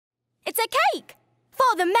a cake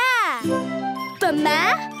for the mayor. The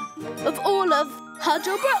mayor? Of all of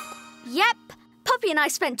Huddlebrook? Yep. Poppy and I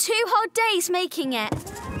spent 2 whole days making it.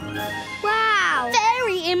 Wow!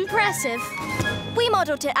 Very impressive. We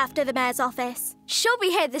modelled it after the mayor's office. She'll be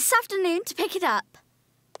here this afternoon to pick it up.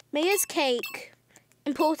 Mayor's cake.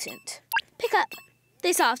 Important. Pick up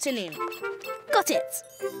this afternoon. Got it.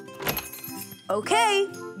 Okay,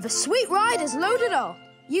 the sweet ride is loaded up.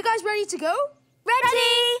 You guys ready to go?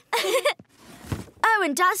 Ready! Oh,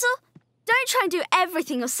 and Dazzle, don't try and do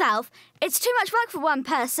everything yourself. It's too much work for one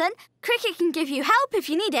person. Cricket can give you help if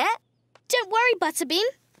you need it. Don't worry, Butterbean.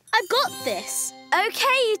 I've got this. OK,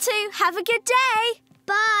 you two. Have a good day.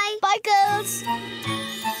 Bye. Bye, girls.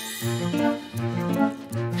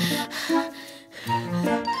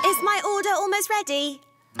 Is my order almost ready?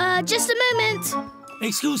 Just a moment.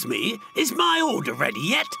 Excuse me, is my order ready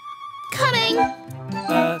yet? Coming.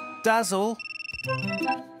 Dazzle?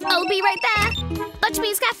 I'll be right there.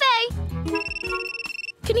 Butterbean's Café.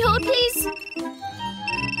 Can you hold, please?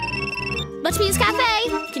 Butterbean's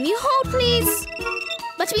Café. Can you hold, please?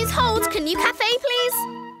 Butterbean's hold. Can you Café, please?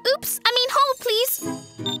 Oops, I mean hold, please.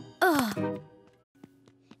 Ugh.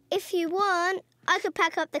 If you want, I could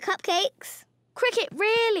pack up the cupcakes. Cricket,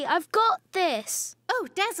 really? I've got this. Oh,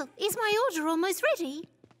 Dazzle, is my order almost ready?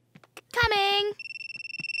 Coming.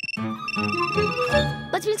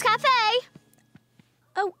 Butterbean's Café.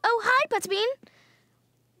 Oh, hi, Butterbean.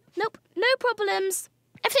 Nope, no problems.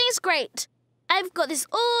 Everything's great. I've got this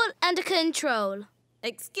all under control.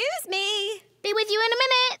 Excuse me. Be with you in a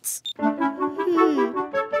minute.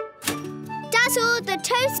 Dazzle, the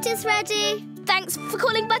toast is ready. Thanks for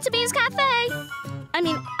calling Butterbean's Café. I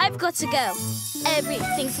mean, I've got to go.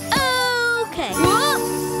 Everything's okay.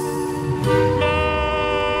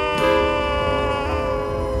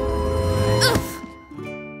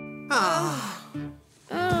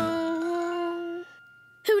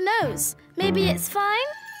 Who knows? Maybe it's fine?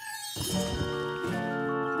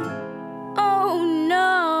 Oh,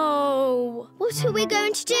 no. What are we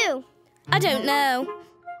going to do? I don't know.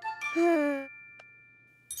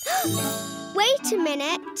 Wait a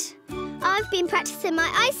minute. I've been practicing my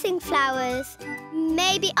icing flowers.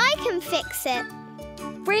 Maybe I can fix it.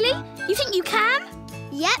 Really? You think you can?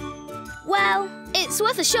 Yep. Well, it's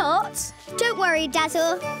worth a shot. Don't worry,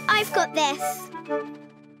 Dazzle. I've got this.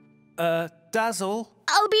 Dazzle?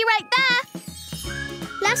 I'll be right there.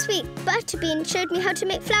 Last week, Butterbean showed me how to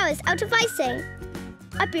make flowers out of icing.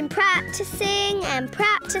 I've been practicing and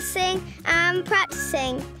practicing and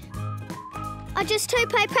practicing. I just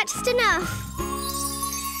hope I practiced enough.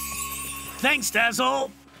 Thanks,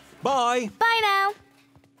 Dazzle. Bye. Bye now.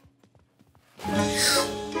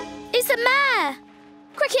 It's the mayor.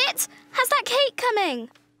 Cricket, how's that cake coming?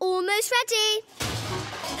 Almost ready.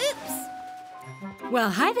 Oops. Well,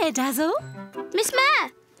 hi there, Dazzle. Miss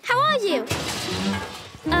Mayor, how are you?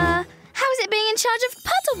 How is it being in charge of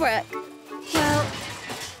Puddlebrook? Well,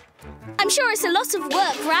 I'm sure it's a lot of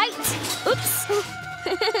work, right? Oops.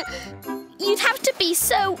 You'd have to be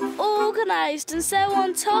so organised and so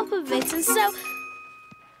on top of it and so...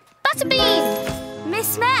 Butterbean!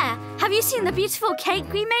 Miss Mayor, have you seen the beautiful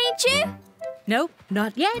cake we made you? Nope,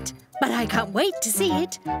 not yet, but I can't wait to see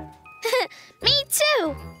it. Me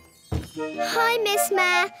too. Hi, Miss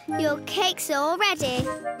Mayor. Your cakes are all ready.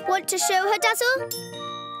 Want to show her, Dazzle?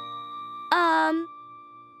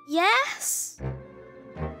 Yes?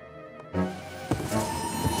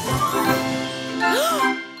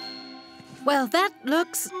 Well, that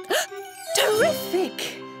looks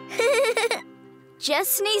terrific.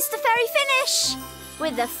 Just needs the very finish.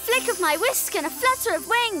 With a flick of my whisk and a flutter of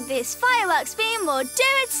wing, this fireworks beam will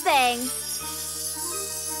do its thing.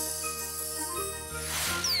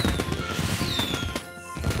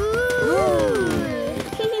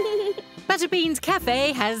 Butterbean's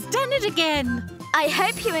Café has done it again. I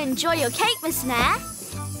hope you enjoy your cake, Miss Mayor.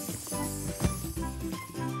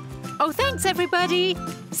 Oh, thanks, everybody.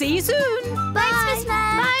 See you soon. Thanks, Miss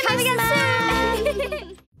Mayor. Bye, Come Miss again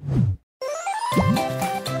soon.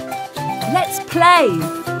 Let's play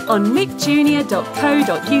on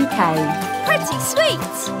mickjunior.co.uk. Pretty sweet.